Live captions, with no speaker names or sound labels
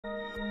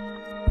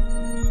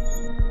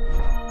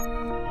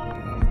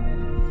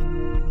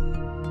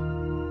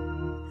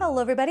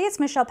Hello everybody, it's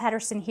Michelle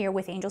Patterson here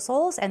with Angel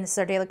Souls, and this is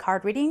our daily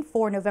card reading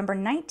for November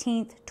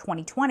 19th,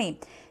 2020.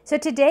 So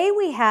today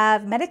we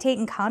have Meditate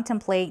and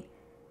Contemplate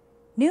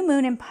New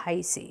Moon in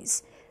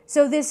Pisces.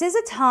 So this is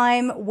a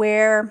time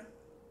where,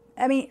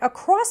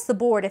 across the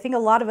board, I think a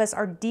lot of us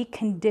are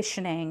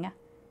deconditioning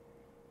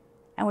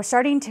and we're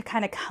starting to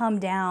kind of come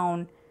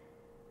down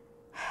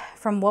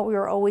from what we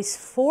were always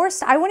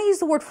forced. I want to use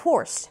the word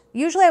forced.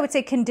 Usually I would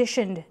say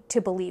conditioned to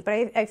believe,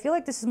 but I feel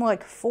like this is more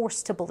like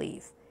forced to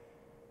believe.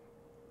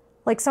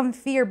 Like some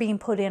fear being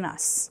put in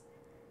us.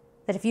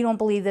 That if you don't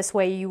believe this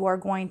way, you are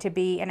going to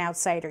be an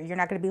outsider. You're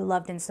not going to be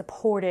loved and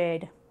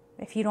supported.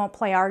 If you don't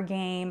play our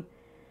game,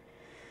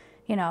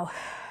 you're not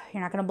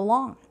going to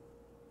belong.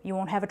 You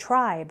won't have a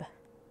tribe,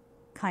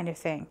 kind of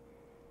thing.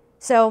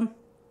 So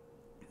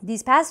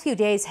these past few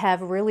days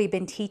have really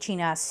been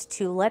teaching us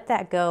to let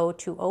that go,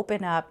 to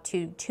open up,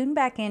 to tune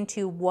back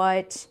into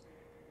what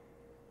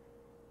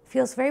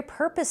feels very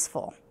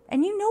purposeful.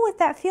 And you know what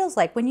that feels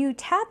like. When you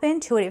tap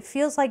into it, it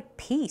feels like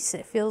peace.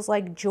 It feels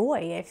like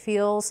joy. It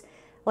feels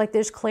like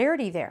there's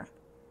clarity there.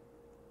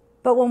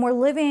 But when we're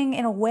living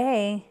in a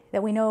way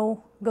that we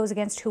know goes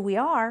against who we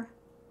are,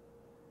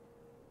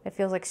 it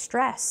feels like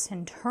stress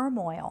and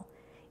turmoil,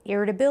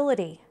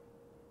 irritability,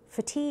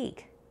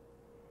 fatigue.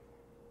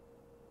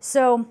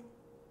 So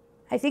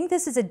I think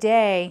this is a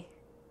day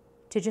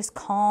to just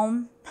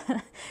calm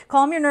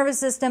your nervous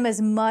system as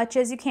much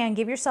as you can.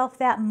 Give yourself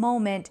that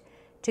moment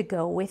to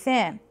go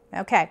within.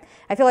 Okay,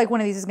 I feel like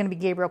one of these is going to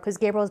be Gabriel, because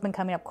Gabriel has been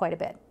coming up quite a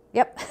bit.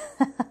 Yep,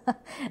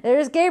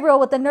 there's Gabriel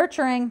with the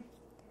nurturing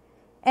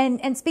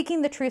and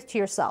speaking the truth to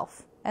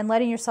yourself and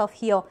letting yourself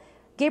heal.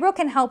 Gabriel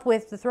can help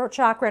with the throat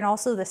chakra and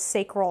also the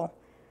sacral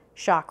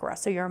chakra,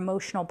 so your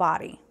emotional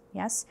body.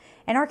 Yes,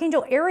 and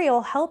Archangel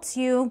Ariel helps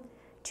you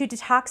to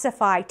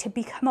detoxify, to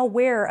become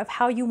aware of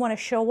how you want to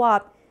show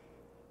up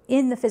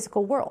in the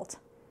physical world.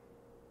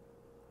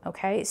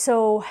 Okay,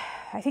 so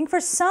I think for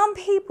some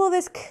people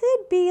this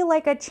could be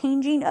like a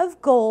changing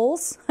of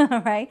goals,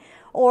 right?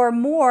 Or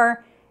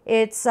more,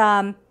 it's,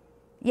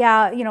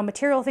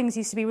 material things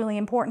used to be really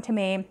important to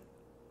me.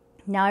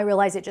 Now I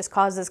realize it just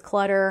causes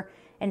clutter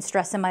and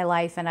stress in my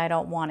life and I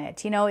don't want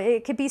it.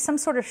 It could be some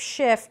sort of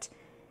shift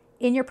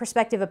in your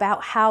perspective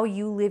about how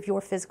you live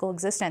your physical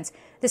existence.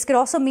 This could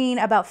also mean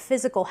about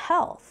physical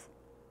health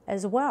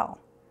as well.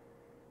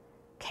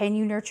 Can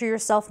you nurture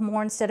yourself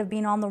more instead of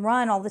being on the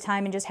run all the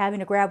time and just having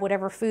to grab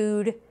whatever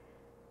food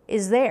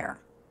is there?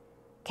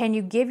 Can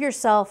you give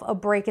yourself a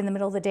break in the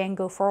middle of the day and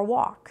go for a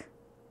walk?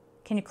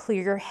 Can you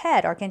clear your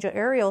head? Archangel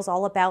Ariel is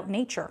all about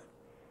nature.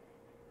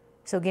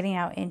 So getting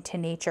out into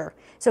nature.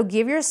 So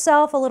give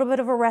yourself a little bit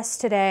of a rest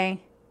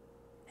today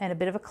and a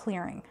bit of a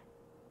clearing.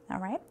 All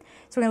right?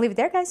 So we're going to leave it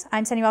there, guys.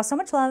 I'm sending you all so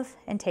much love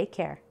and take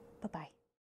care. Bye-bye.